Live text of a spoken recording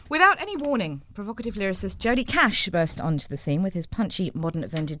Without any warning, provocative lyricist Jodi-Cash burst onto the scene with his punchy modern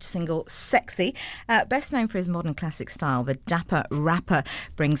vintage single Sexy. Best known for his modern classic style, the dapper rapper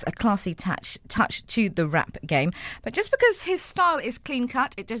brings a classy touch to the rap game. But just because his style is clean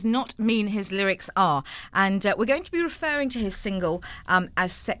cut, it does not mean his lyrics are. And we're going to be referring to his single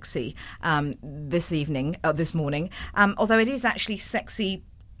as Sexy this morning, although it is actually Sexy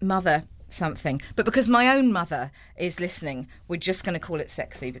Mother something. But because my own mother is listening, we're just going to call it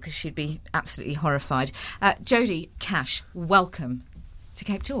Sexy because she'd be absolutely horrified. Jodi-Cash, welcome to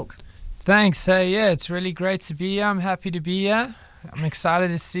Cape Talk. Thanks. It's really great to be here. I'm happy to be here. I'm excited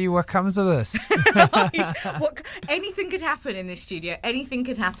to see what comes of this. Anything could happen in this studio. Anything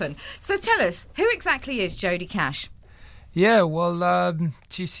could happen. So tell us, who exactly is Jodi-Cash? Yeah, well,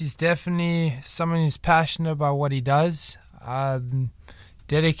 he's definitely someone who's passionate about what he does.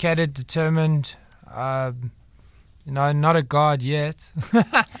 Dedicated, determined, not a god yet.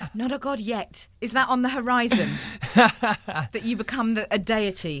 Not a god yet. Is that on the horizon? That you become a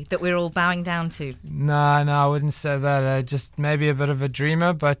deity that we're all bowing down to? No, I wouldn't say that. Just maybe a bit of a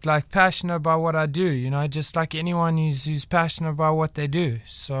dreamer, but passionate about what I do, just like anyone who's passionate about what they do.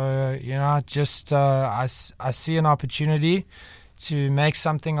 So, I see an opportunity to make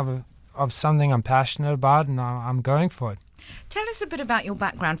something of something I'm passionate about, and I'm going for it. Tell us a bit about your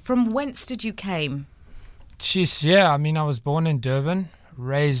background. From whence did you came? I was born in Durban,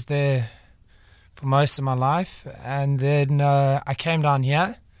 raised there for most of my life, and then I came down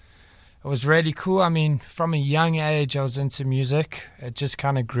here. It was really cool. From a young age, I was into music. It just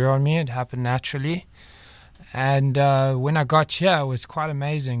kind of grew on me. It happened naturally. And when I got here, it was quite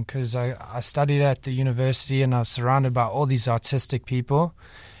amazing because I studied at the university and I was surrounded by all these artistic people.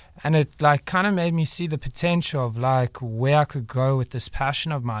 And it kind of made me see the potential of where I could go with this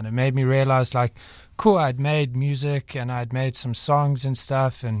passion of mine. It made me realize cool, I'd made music and I'd made some songs and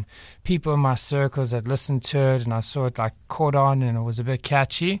stuff, and people in my circles had listened to it, and I saw it caught on and it was a bit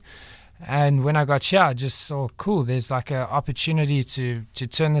catchy. And when I got here, I just saw, cool, there's an opportunity to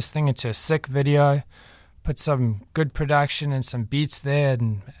turn this thing into a sick video, put some good production and some beats there,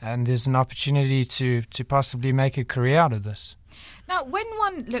 and there's an opportunity to possibly make a career out of this. Now, when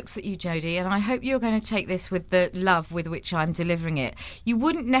one looks at you, Jodi, and I hope you're going to take this with the love with which I'm delivering it, you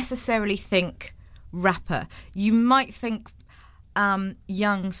wouldn't necessarily think rapper. You might think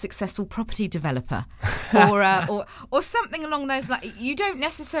young, successful property developer or something along those lines. You don't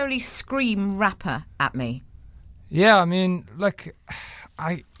necessarily scream rapper at me. Yeah,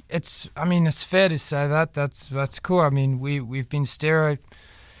 it's fair to say that. That's cool.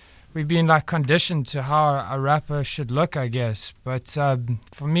 We've been conditioned to how a rapper should look, I guess. But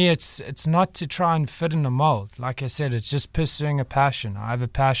for me, it's not to try and fit in a mold. Like I said, it's just pursuing a passion. I have a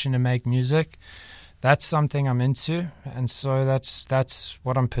passion to make music. That's something I'm into, and so that's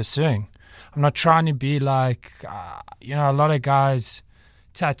what I'm pursuing. I'm not trying to be a lot of guys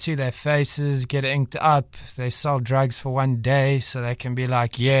tattoo their faces, get inked up. They sell drugs for one day so they can be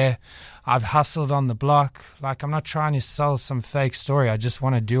I've hustled on the block. I'm not trying to sell some fake story. I just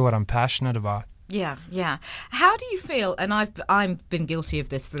want to do what I'm passionate about. Yeah. How do you feel, and I've been guilty of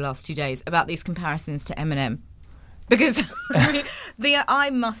this for the last 2 days, about these comparisons to Eminem? Because I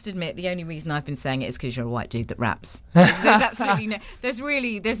must admit, the only reason I've been saying it is because you're a white dude that raps. There's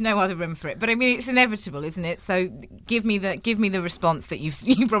absolutely there's no other room for it. But it's inevitable, isn't it? So give me the response that you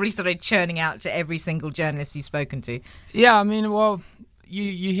probably started churning out to every single journalist you've spoken to. Yeah,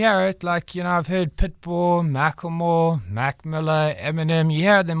 you hear it. I've heard Pitbull, Macklemore, Mac Miller, Eminem. You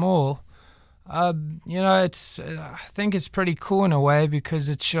hear them all. I think it's pretty cool in a way because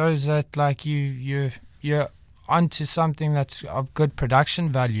it shows that you're onto something that's of good production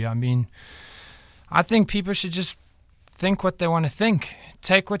value. I think people should just think what they want to think.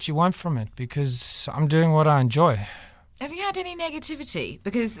 Take what you want from it because I'm doing what I enjoy. Have you had any negativity?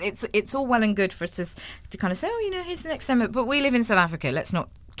 Because it's all well and good for us to kind of say, here's the next time. But we live in South Africa. Let's not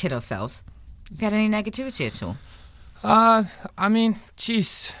kid ourselves. Have you had any negativity at all?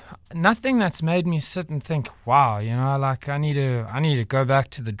 Nothing that's made me sit and think, wow, I need to go back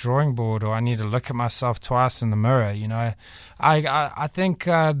to the drawing board, or I need to look at myself twice in the mirror. I think,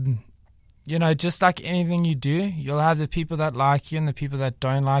 just like anything you do, you'll have the people that like you and the people that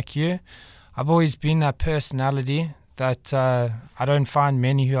don't like you. I've always been that personality that I don't find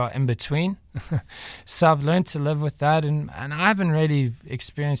many who are in between. So I've learned to live with that, and I haven't really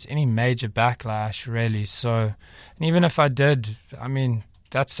experienced any major backlash, really. So, and even if I did,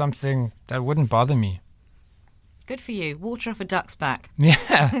 that's something that wouldn't bother me. Good for you. Water off a duck's back. Yeah.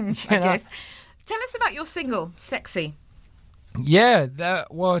 I guess. Tell us about your single, Sexy. Yeah,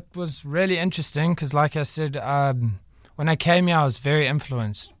 it was really interesting because, like I said, when I came here, I was very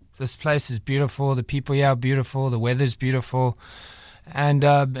influenced this place is beautiful, the people here are beautiful, the weather's beautiful. And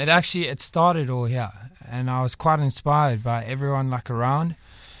it started all here. And I was quite inspired by everyone like around.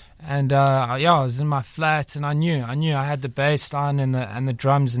 And I was in my flat, and I knew I had the bass line and the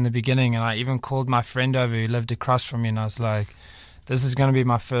drums in the beginning. And I even called my friend over who lived across from me, and I was like, this is going to be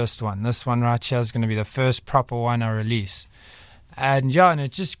my first one. This one right here is going to be the first proper one I release. And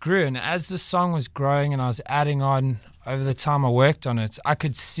it just grew. And as the song was growing and I was adding on over the time I worked on it, I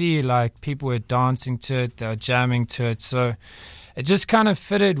could see like people were dancing to it, they were jamming to it. So it just kind of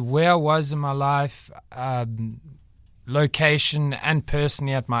fitted where I was in my life, location and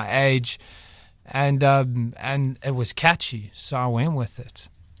personally at my age, and it was catchy, so I went with it.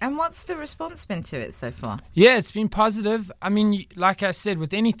 And what's the response been to it so far? Yeah, it's been positive. I mean, like I said,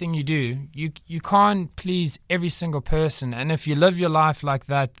 with anything you do, you can't please every single person, and if you live your life like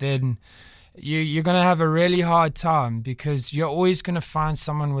that, then you're going to have a really hard time, because you're always going to find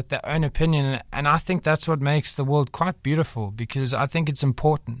someone with their own opinion. And I think that's what makes the world quite beautiful, because I think it's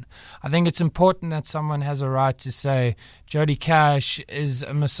important. I think it's important that someone has a right to say Jodi-Cash is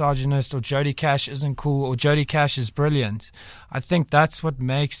a misogynist, or Jodi-Cash isn't cool, or Jodi-Cash is brilliant. I think that's what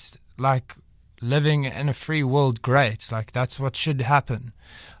makes like living in a free world great. Like that's what should happen.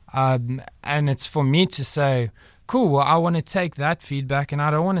 And it's for me to say, cool, well, I want to take that feedback and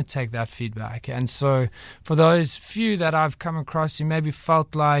I don't want to take that feedback. And so for those few that I've come across who maybe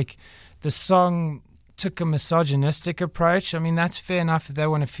felt like the song took a misogynistic approach, I mean, that's fair enough if they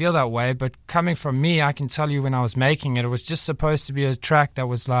want to feel that way. But coming from me, I can tell you when I was making it, it was just supposed to be a track that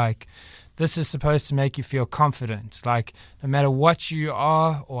was like, this is supposed to make you feel confident. Like no matter what you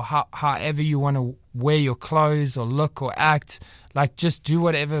are or however you want to wear your clothes or look or act, like just do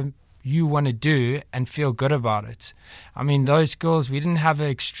whatever you want to do and feel good about it. I mean, those girls, we didn't have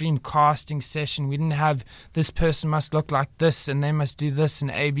an extreme casting session. We didn't have this person must look like this and they must do this and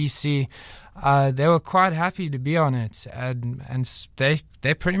ABC. They were quite happy to be on it, and they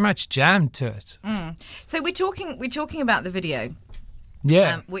pretty much jammed to it. So we're talking about the video,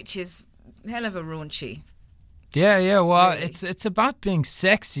 which is hell of a raunchy. Yeah. Well, really. it's about being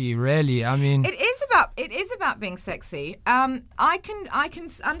sexy, really. I mean, it is about being sexy. I can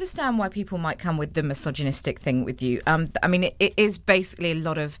understand why people might come with the misogynistic thing with you. I mean, it is basically a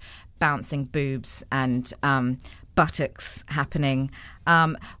lot of bouncing boobs and buttocks happening.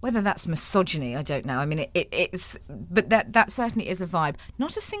 Whether that's misogyny, I don't know. I mean, it's but that certainly is a vibe.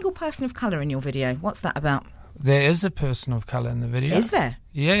 Not a single person of colour in your video. What's that about? There is a person of colour in the video. Is there?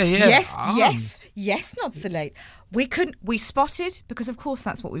 Yeah. Yes, not the late. We spotted, because of course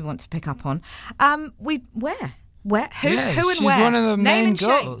that's what we want to pick up on. Where? Who and where? She's one of the Name main and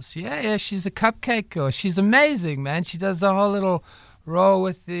girls. shame. Yeah, she's a cupcake girl. She's amazing, man. She does the whole little roll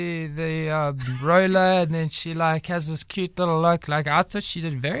with the roller, and then she like has this cute little look. Like I thought she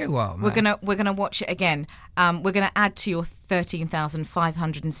did very well, man. We're gonna watch it again. We're gonna add to your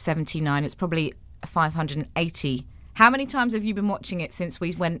 13,579. It's probably 580. How many times have you been watching it since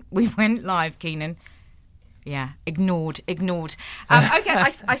we went live, Keenan? Yeah, ignored. Okay,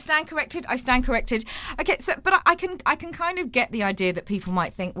 I stand corrected. Okay, so but I can kind of get the idea that people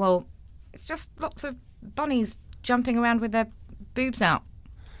might think, well, it's just lots of bunnies jumping around with their boobs out.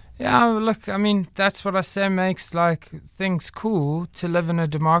 Yeah, look, I mean, that's what I say makes like things cool, to live in a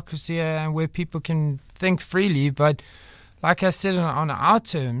democracy and where people can think freely. But like I said, on our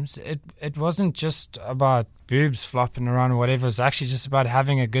terms, it wasn't just about boobs flopping around or whatever. It was actually just about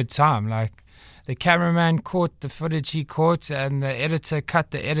having a good time. Like the cameraman caught the footage he caught, and the editor cut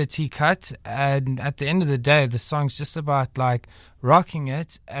the edit he cut. And at the end of the day, the song's just about like rocking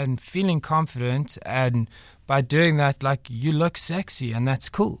it and feeling confident. And by doing that, like you look sexy, and that's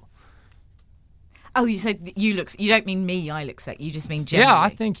cool. Oh, you said you look. You don't mean me. I look sexy. You just mean generally. Yeah, I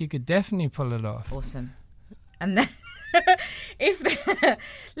think you could definitely pull it off. Awesome. And then. Listen,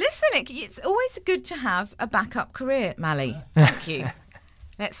 it's always good to have a backup career, Mally. Thank you.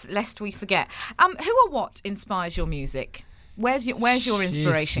 Lest we forget. Who or what inspires your music? Where's your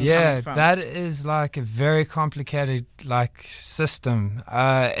inspiration coming from? Yeah, that is like a very complicated like system.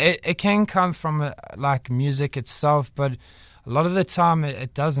 It can come from like music itself, but a lot of the time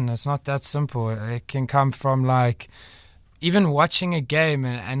it doesn't. It's not that simple. It can come from like even watching a game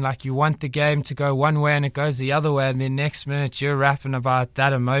and like you want the game to go one way and it goes the other way, and then next minute you're rapping about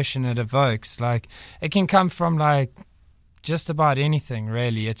that emotion it evokes. Like it can come from like just about anything,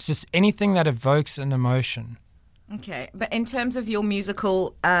 really. It's just anything that evokes an emotion. Okay, but in terms of your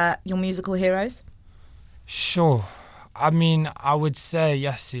musical heroes? Sure. I mean, I would say,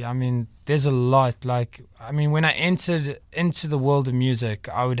 yes, I mean, there's a lot. Like, I mean, when I entered into the world of music,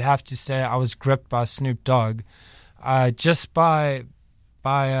 I would have to say I was gripped by Snoop Dogg. Just by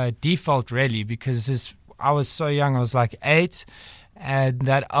by default, really, because I was so young. I was like 8. And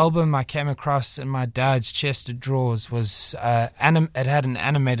that album I came across in my dad's chest of drawers was it had an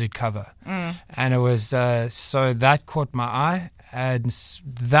animated cover, and it was so that caught my eye, and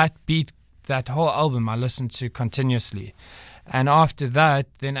that whole album I listened to continuously. And after that,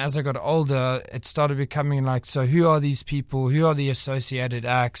 then as I got older, it started becoming like, so who are these people? Who are the associated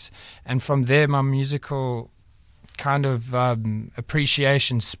acts? And from there, my musical kind of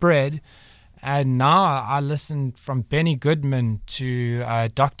appreciation spread. And now I listen from Benny Goodman to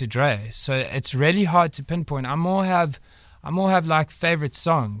Dr. Dre. So it's really hard to pinpoint. I more have like favorite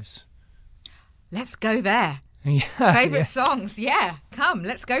songs. Let's go there. Yeah, favorite songs. Yeah, come,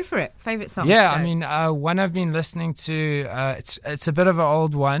 let's go for it. Favorite songs. Yeah, go. I mean, one I've been listening to, it's a bit of an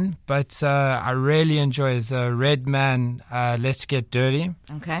old one, but I really enjoy is Redman, Let's Get Dirty.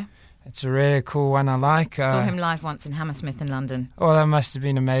 Okay. It's a really cool one I like. Saw him live once in Hammersmith in London. Oh, that must have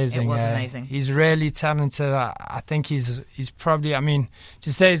been amazing. It was amazing. He's really talented. I think he's probably, I mean,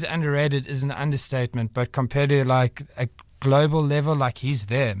 to say he's underrated is an understatement, but compared to like a global level, like he's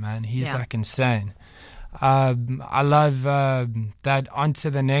there, man. He's like insane. I love that On to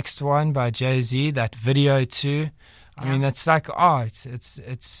the Next One by Jay-Z, that video too. I mean, it's like art.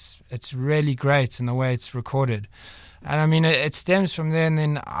 It's really great in the way it's recorded. And I mean, it stems from there. And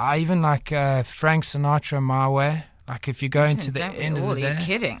then I even like Frank Sinatra, My Way. Like if you go into the end of the day. Are you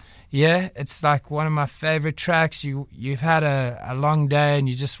kidding? Yeah, it's like one of my favorite tracks. You've had a long day and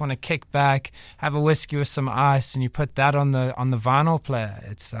you just want to kick back, have a whiskey with some ice, and you put that on the vinyl player.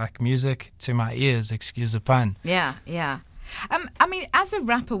 It's like music to my ears, excuse the pun. Yeah, yeah. I mean, as a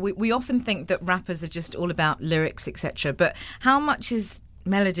rapper, we often think that rappers are just all about lyrics, etc. But how much is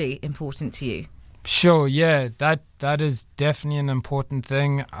melody important to you? Sure, yeah, that is definitely an important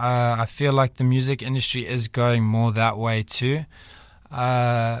thing. I feel like the music industry is going more that way too.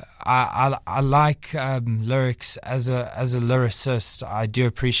 I like lyrics as a lyricist. I do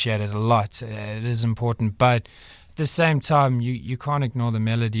appreciate it a lot. It is important, but at the same time, you can't ignore the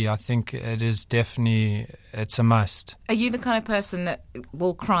melody. I think it's a must. Are you the kind of person that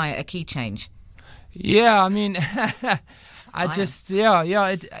will cry at a key change? Yeah, I mean,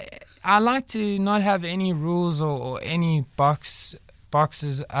 I like to not have any rules or any boxes,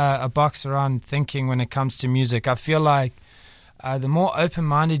 a box around thinking when it comes to music. I feel like the more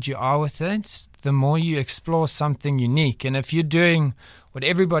open-minded you are with it, the more you explore something unique. And if you're doing what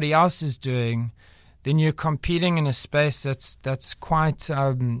everybody else is doing, then you're competing in a space that's quite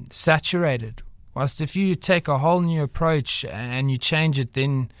saturated. Whilst if you take a whole new approach and you change it,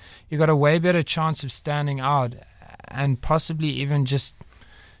 then you've got a way better chance of standing out and possibly even just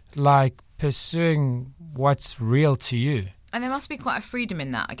like pursuing what's real to you. And there must be quite a freedom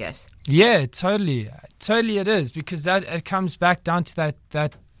in that, I guess. Yeah, totally it is, because that it comes back down to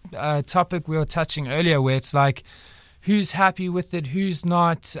that topic we were touching earlier, where it's like, who's happy with it, who's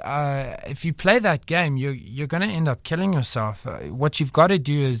not. If you play that game, you're going to end up killing yourself. What you've got to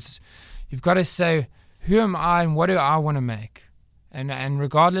do is you've got to say, who am I and what do I want to make? And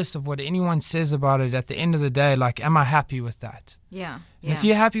regardless of what anyone says about it, at the end of the day, like, am I happy with that? Yeah. And if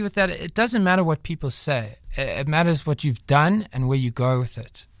you're happy with that, it doesn't matter what people say. It matters what you've done and where you go with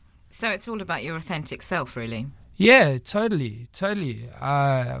it. So it's all about your authentic self, really. Yeah, totally.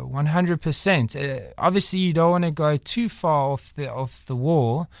 100%. Obviously, you don't want to go too far off the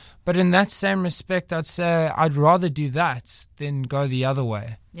wall, but in that same respect, I'd say I'd rather do that than go the other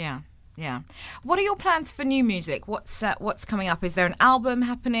way. Yeah. What are your plans for new music? What's coming up? Is there an album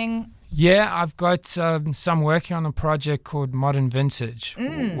happening? Yeah, I've got some working on a project called Modern Vintage,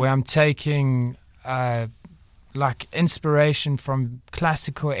 where I'm taking like inspiration from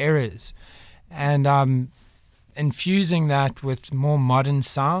classical eras, and I'm infusing that with more modern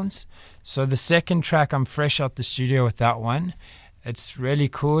sounds. So the second track, I'm fresh out the studio with that one. It's really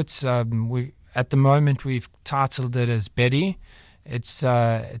cool. It's at the moment we've titled it as Betty. It's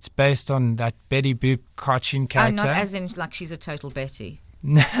based on that Betty Boop cartoon character. Oh, not as in like she's a total Betty.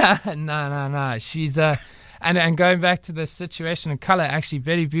 No. She's and going back to the situation of color, actually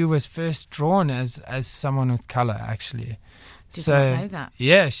Betty Boop was first drawn as someone with color, actually. Did not know that.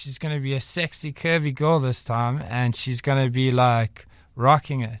 Yeah, she's going to be a sexy, curvy girl this time, and she's going to be like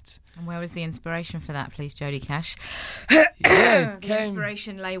rocking it. And where was the inspiration for that, please, Jodi-Cash? Yeah, the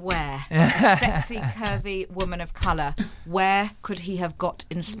inspiration lay where? A sexy, curvy woman of colour. Where could he have got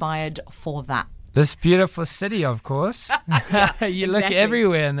inspired for that? This beautiful city, of course. You look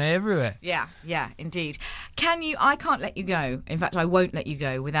everywhere and they're everywhere. Yeah, indeed. I can't let you go. In fact, I won't let you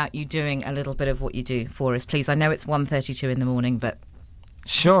go without you doing a little bit of what you do for us, please. I know it's 1:32 in the morning, but...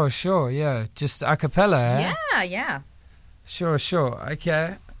 Sure, yeah. Just a cappella, eh? Yeah. Sure.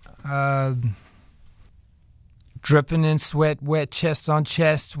 Okay. Dripping in sweat, wet chest on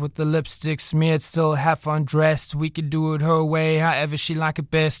chest, with the lipstick smeared, still half undressed. We could do it her way, however she like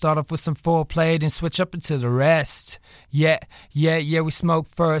it best. Start off with some foreplay, then switch up into the rest. Yeah, we smoke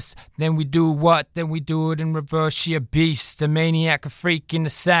first, then we do what? Then we do it in reverse. She a beast, a maniac, a freak in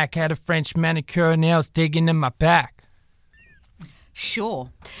the sack. Had a French manicure, nails digging in my back. Sure.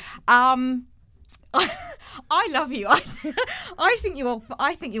 I love you. I think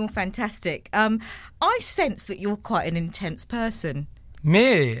you're fantastic. I sense that you're quite an intense person.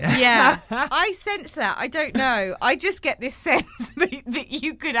 Me? Yeah, I sense that. I don't know. I just get this sense that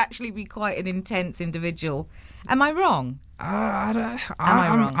you could actually be quite an intense individual. Am I wrong? Am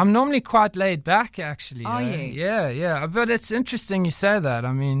I wrong? I'm normally quite laid back, actually. Are you? Yeah. But it's interesting you say that.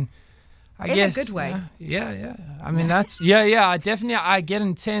 I mean, I guess in a good way. Yeah. I mean, that's I definitely I get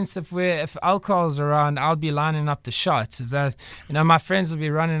intense if alcohol's around. I'll be lining up the shots. If that, my friends will be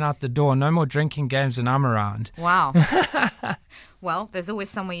running out the door. No more drinking games when I'm around. Wow. Well, there's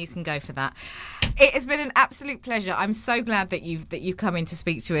always somewhere you can go for that. It has been an absolute pleasure. I'm so glad that you've come in to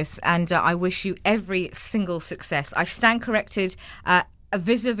speak to us, and I wish you every single success. I stand corrected.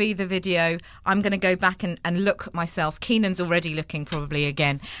 Vis-a-vis the video, I'm going to go back and look myself. Keenan's already looking probably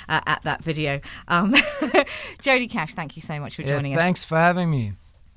again at that video. Jodi-Cash, thank you so much for joining us. Thanks for having me.